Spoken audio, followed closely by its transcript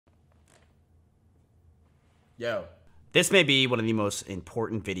Yo. This may be one of the most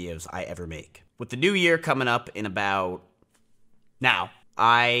important videos I ever make. With the new year coming up in about now,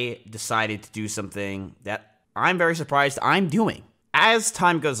 I decided to do something that I'm very surprised I'm doing. As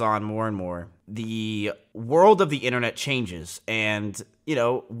time goes on more and more, the world of the internet changes and,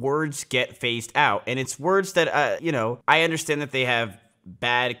 words get phased out. And it's words that, I understand that they have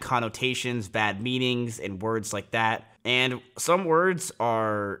bad connotations, bad meanings, and words like that. And some words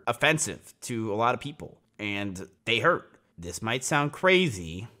are offensive to a lot of people. And they hurt. This might sound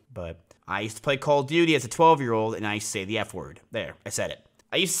crazy, but I used to play Call of Duty as a 12-year-old, and I used to say the F word. There, I said it.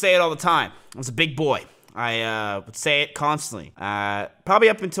 I used to say it all the time. I was a big boy. I would say it constantly, probably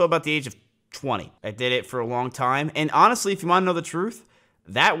up until about the age of 20. I did it for a long time, and honestly, if you want to know the truth,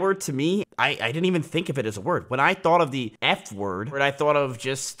 that word to me, I didn't even think of it as a word. When I thought of the F word, I thought of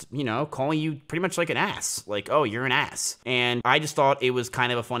just, calling you pretty much like an ass. Like, oh, you're an ass. And I just thought it was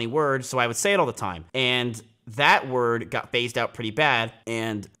kind of a funny word, so I would say it all the time. And that word got phased out pretty bad,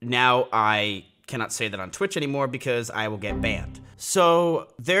 and now I cannot say that on Twitch anymore because I will get banned. So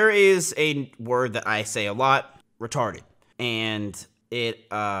there is a word that I say a lot, retarded. And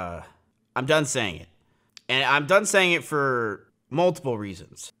I'm done saying it. And I'm done saying it for multiple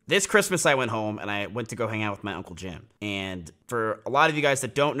reasons. This Christmas I went home and I went to go hang out with my Uncle Jim. And for a lot of you guys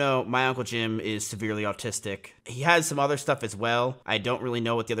that don't know, my Uncle Jim is severely autistic. He has some other stuff as well. I don't really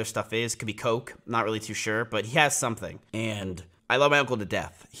know what the other stuff is. Could be coke. Not really too sure, but he has something. And I love my uncle to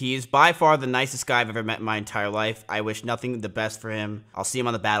death. He's by far the nicest guy I've ever met in my entire life. I wish nothing the best for him. I'll see him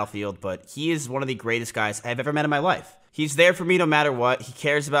on the battlefield, but he is one of the greatest guys I've ever met in my life. He's there for me no matter what. He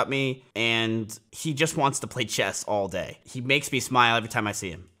cares about me, and he just wants to play chess all day. He makes me smile every time I see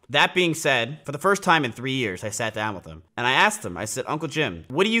him. That being said, for the first time in 3 years, I sat down with him, and I asked him, I said, Uncle Jim,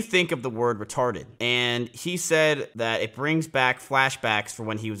 what do you think of the word retarded? And he said that it brings back flashbacks for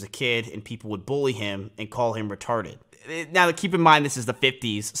when he was a kid, and people would bully him and call him retarded. Now, keep in mind, this is the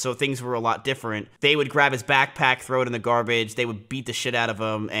 50s, so things were a lot different. They would grab his backpack, throw it in the garbage, they would beat the shit out of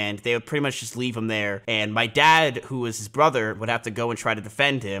him, and they would pretty much just leave him there. And my dad, who was his brother, would have to go and try to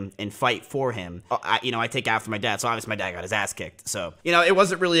defend him and fight for him. I take after my dad, so obviously my dad got his ass kicked. So, it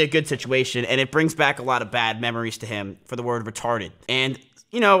wasn't really a good situation, and it brings back a lot of bad memories to him for the word retarded. And,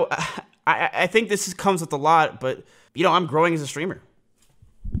 I think this comes with a lot, but, I'm growing as a streamer.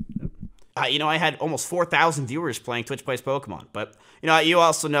 I had almost 4,000 viewers playing Twitch Plays Pokemon, but, you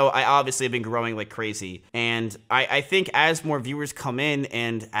also know I obviously have been growing like crazy, and I think as more viewers come in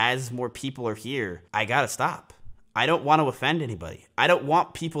and as more people are here, I gotta stop. I don't want to offend anybody. I don't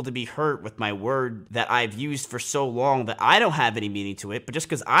want people to be hurt with my word that I've used for so long that I don't have any meaning to it, but just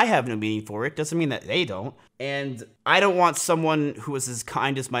because I have no meaning for it doesn't mean that they don't. And I don't want someone who is as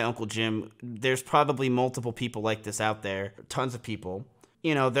kind as my Uncle Jim. There's probably multiple people like this out there, tons of people.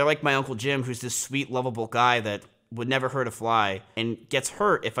 They're like my Uncle Jim, who's this sweet, lovable guy that would never hurt a fly and gets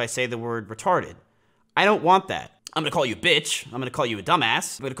hurt if I say the word retarded. I don't want that. I'm gonna call you a bitch. I'm gonna call you a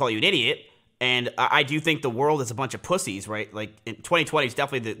dumbass. I'm gonna call you an idiot. And I do think the world is a bunch of pussies, right? Like, 2020 is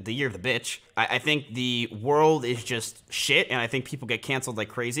definitely the year of the bitch. I think the world is just shit, and I think people get canceled like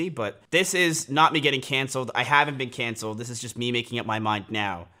crazy, but this is not me getting canceled. I haven't been canceled. This is just me making up my mind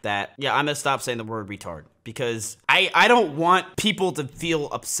now that, yeah, I'm gonna stop saying the word retard. Because I don't want people to feel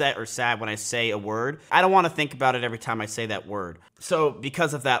upset or sad when I say a word. I don't want to think about it every time I say that word. So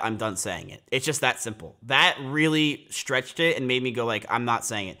because of that, I'm done saying it. It's just that simple. That really stretched it and made me go like, I'm not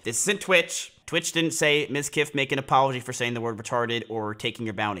saying it. This isn't Twitch. Twitch didn't say, Mizkif, make an apology for saying the word retarded or taking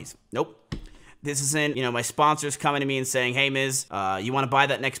your bounties. Nope. This isn't, my sponsors coming to me and saying, hey, Miz, you want to buy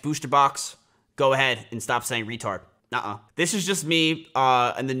that next booster box? Go ahead and stop saying retard. This is just me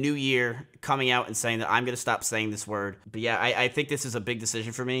in the new year coming out and saying that I'm going to stop saying this word. But yeah, I think this is a big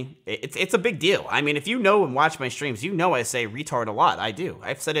decision for me. It's a big deal. I mean, if you know and watch my streams, I say retard a lot. I do.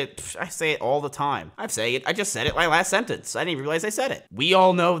 I say it all the time. I just said it my last sentence. I didn't even realize I said it. We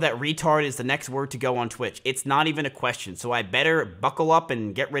all know that retard is the next word to go on Twitch. It's not even a question. So I better buckle up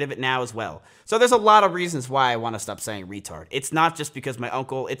and get rid of it now as well. So there's a lot of reasons why I want to stop saying retard. It's not just because my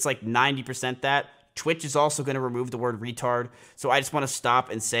uncle, it's like 90% that. Twitch is also going to remove the word retard, so I just want to stop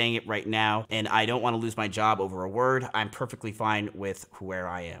and saying it right now, and I don't want to lose my job over a word. I'm perfectly fine with where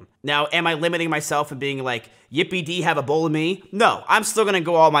I am. Now, am I limiting myself and being like, yippee-dee, have a bowl of me? No, I'm still going to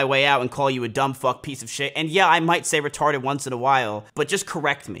go all my way out and call you a dumb fuck piece of shit, and yeah, I might say retarded once in a while, but just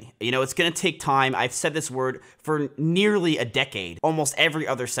correct me. It's going to take time. I've said this word for nearly a decade, almost every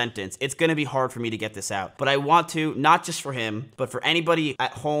other sentence. It's going to be hard for me to get this out, but I want to, not just for him, but for anybody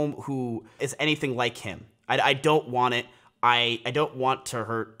at home who is anything like him. I don't want it. I don't want to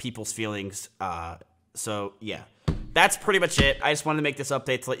hurt people's feelings. So yeah. that's pretty much it. I just wanted to make this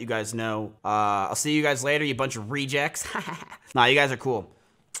update to let you guys know. I'll see you guys later, you bunch of rejects. Nah, you guys are cool.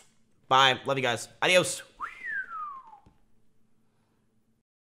 Bye. Love you guys. Adios.